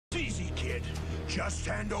Just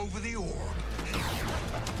hand over the orb.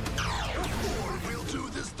 Or we'll do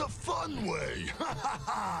this the fun way.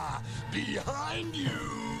 Behind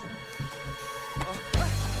you.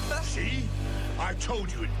 See? I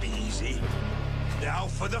told you it'd be easy. Now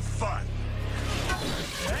for the fun.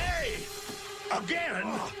 Hey!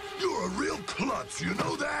 Again? You're a real klutz, you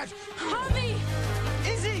know that? Javi!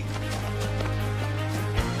 Izzy!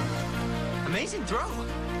 Amazing throw.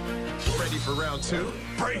 Ready for round two?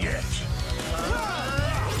 Bring it!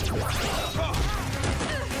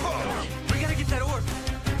 We gotta get that orb.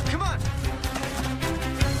 Come on.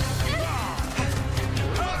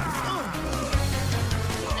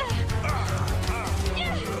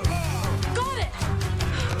 Got it!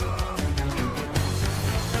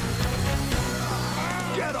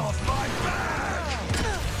 Get off my back!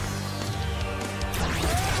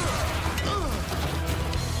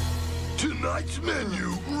 Tonight's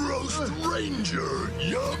menu, roast ranger.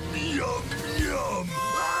 Yum, yum, yum.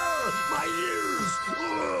 My ears!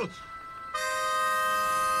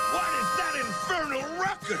 What is that infernal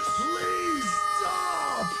ruckus? Please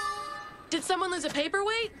stop! Did someone lose a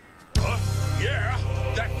paperweight? Yeah,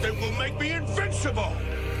 that thing will make me invincible!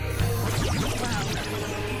 Wow.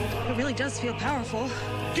 It really does feel powerful.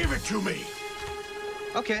 Give it to me!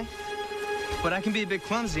 Okay. But I can be a bit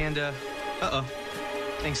clumsy and, uh-oh.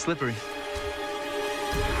 Thing's slippery.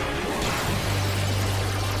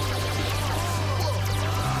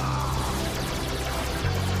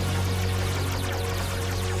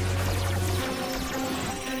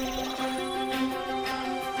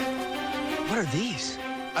 What are these?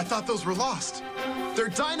 I thought those were lost. They're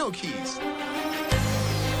Dino keys.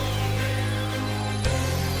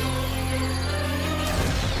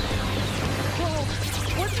 Whoa,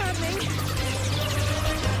 what's happening?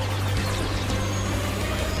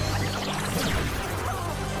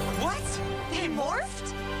 What? He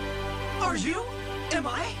morphed? Are you? Am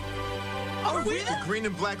I? Are we The Green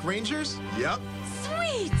and Black Rangers? Yep.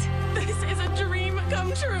 Sweet! This is a dream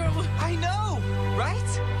come true. I know,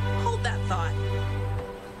 right? Hold that thought.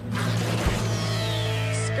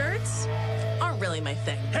 Skirts aren't really my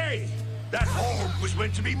thing. Hey! That orb was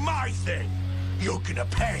meant to be my thing! You're gonna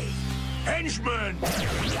pay! Henchman!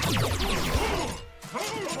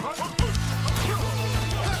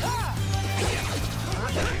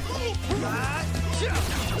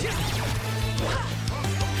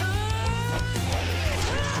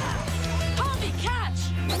 Javi, catch!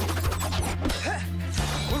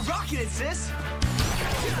 We're rocking it, sis.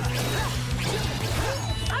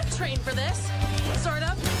 I've trained for this. Sort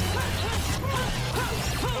of.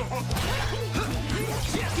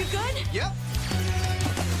 You good? Yep.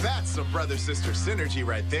 That's some brother-sister synergy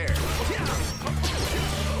right there.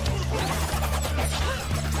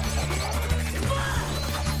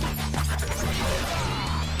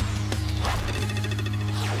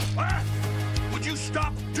 Ah! Would you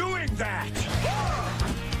stop doing that?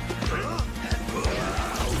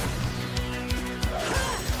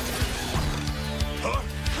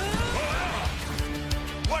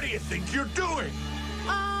 What do you think you're doing?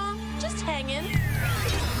 Just hanging.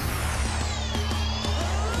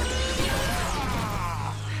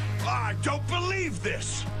 I don't believe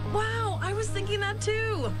this! Wow, I was thinking that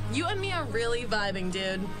too. You and me are really vibing,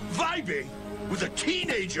 dude. Vibing? With a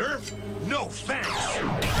teenager? No thanks!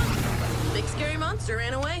 Big scary monster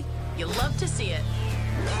ran away. You love to see it.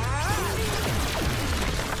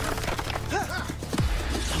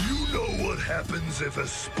 You know what happens if a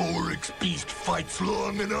Sporix beast fights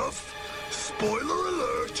long enough? Spoiler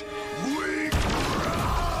alert, we grow!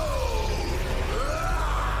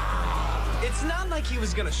 It's not like he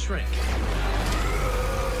was gonna shrink.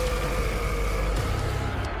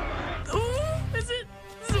 Ooh, is it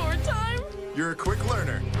Zord time? You're a quick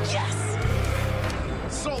learner. Yes!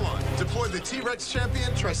 Solon, deploy the T-Rex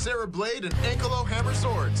champion, Tricera Blade, and Ankylo Hammer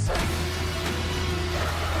swords.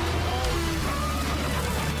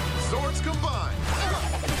 Swords combined.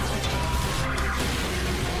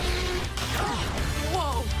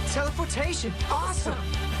 Whoa! Teleportation. Awesome.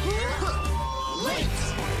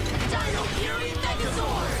 Links! Dino Fury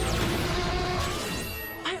Megazord!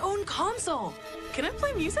 I own console. Can I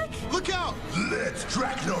play music? Look out! Let's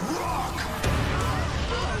Dracula rock!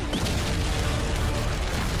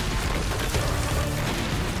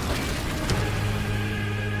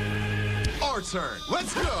 Our turn.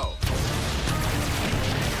 Let's go!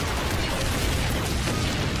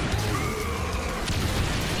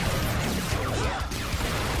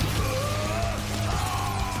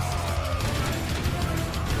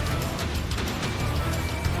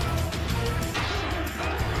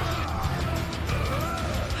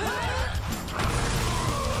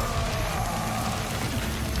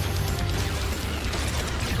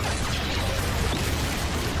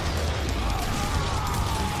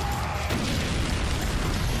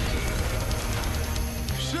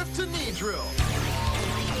 drill.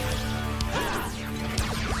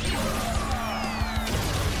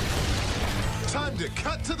 Time to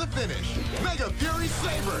cut to the finish. Mega Fury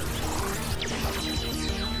Saber.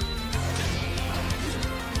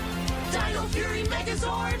 Dino Fury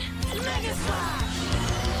Megazord, Mega Slash!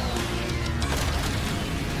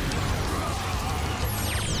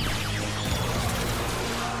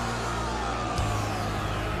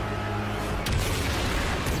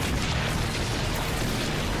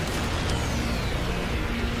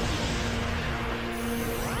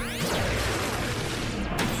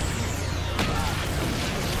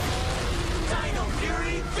 Dino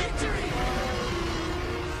Fury victory!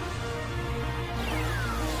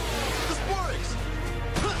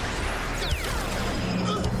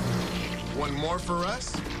 One more for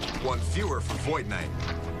us, one fewer for Void Knight.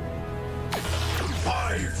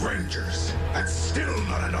 5 Rangers. That's still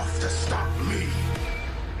not enough to stop me.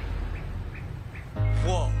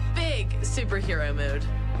 Whoa. Big superhero mood.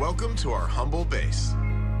 Welcome to our humble base.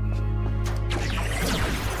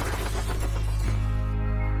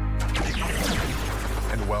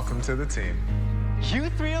 And welcome to the team. You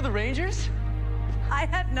 3 are the Rangers? I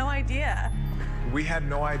had no idea. We had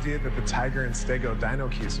no idea that the Tiger and Stego Dino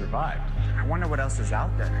Key survived. I wonder what else is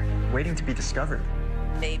out there, waiting to be discovered.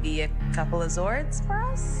 Maybe a couple of Zords for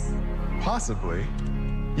us? Possibly.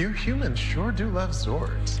 You humans sure do love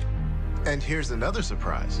Zords. And here's another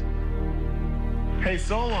surprise. Hey,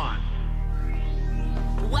 Solon.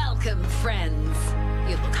 Welcome, friends.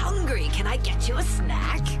 You look hungry. Can I get you a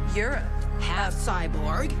snack? You're Half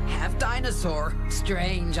cyborg, half dinosaur.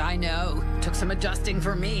 Strange, I know. Took some adjusting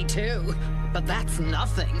for me, too. But that's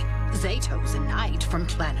nothing. Zato's a knight from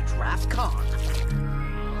planet Rathcon.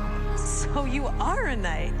 So you are a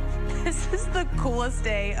knight. This is the coolest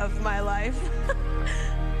day of my life.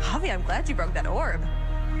 Javi, I'm glad you broke that orb.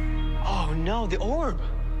 Oh no, the orb.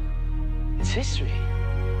 It's history.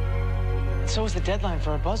 So is the deadline for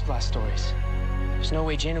our BuzzBlast stories. There's no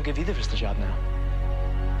way Jane will give either of us the job now.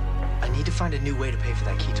 I need to find a new way to pay for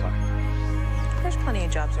that keytar. There's plenty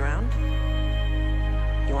of jobs around.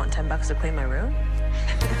 You want $10 to clean my room?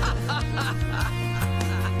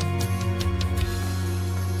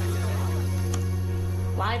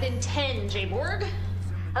 Live in 10, J-Borg.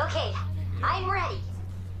 Okay, I'm ready.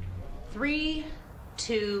 3,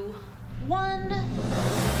 2, 1.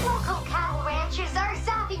 Local cattle ranchers are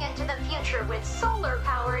zapping into the future with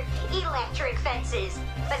solar-powered electric fences.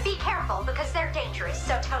 But be careful because they're dangerous,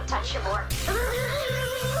 so don't touch them more.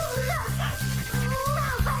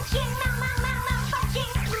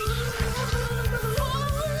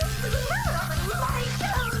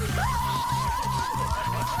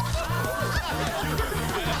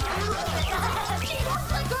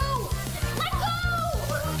 Let go!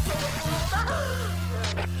 Let go!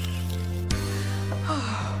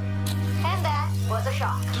 And that was a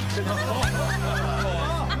shock.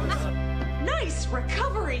 Nice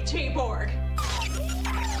recovery, J-Borg.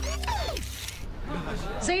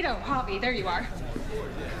 Zato, Javi, there you are.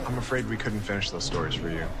 I'm afraid we couldn't finish those stories for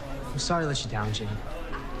you. I'm sorry to let you down, Jane.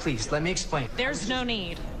 Please, let me explain. There's no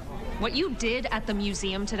need. What you did at the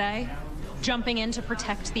museum today, jumping in to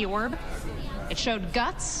protect the orb, it showed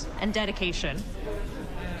guts and dedication.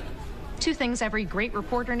 2 things every great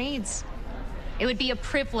reporter needs. It would be a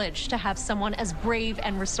privilege to have someone as brave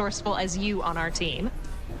and resourceful as you on our team.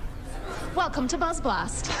 Welcome to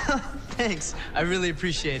BuzzBlast. Thanks. I really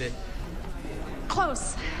appreciate it.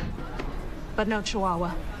 Close, but no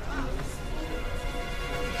Chihuahua.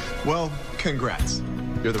 Well, congrats.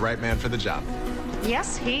 You're the right man for the job.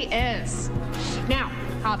 Yes, he is. Now,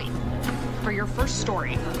 Javi, for your first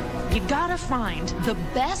story, you gotta find the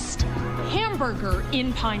best hamburger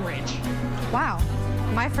in Pine Ridge. Wow.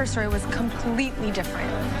 My first story was completely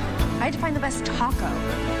different. I had to find the best taco.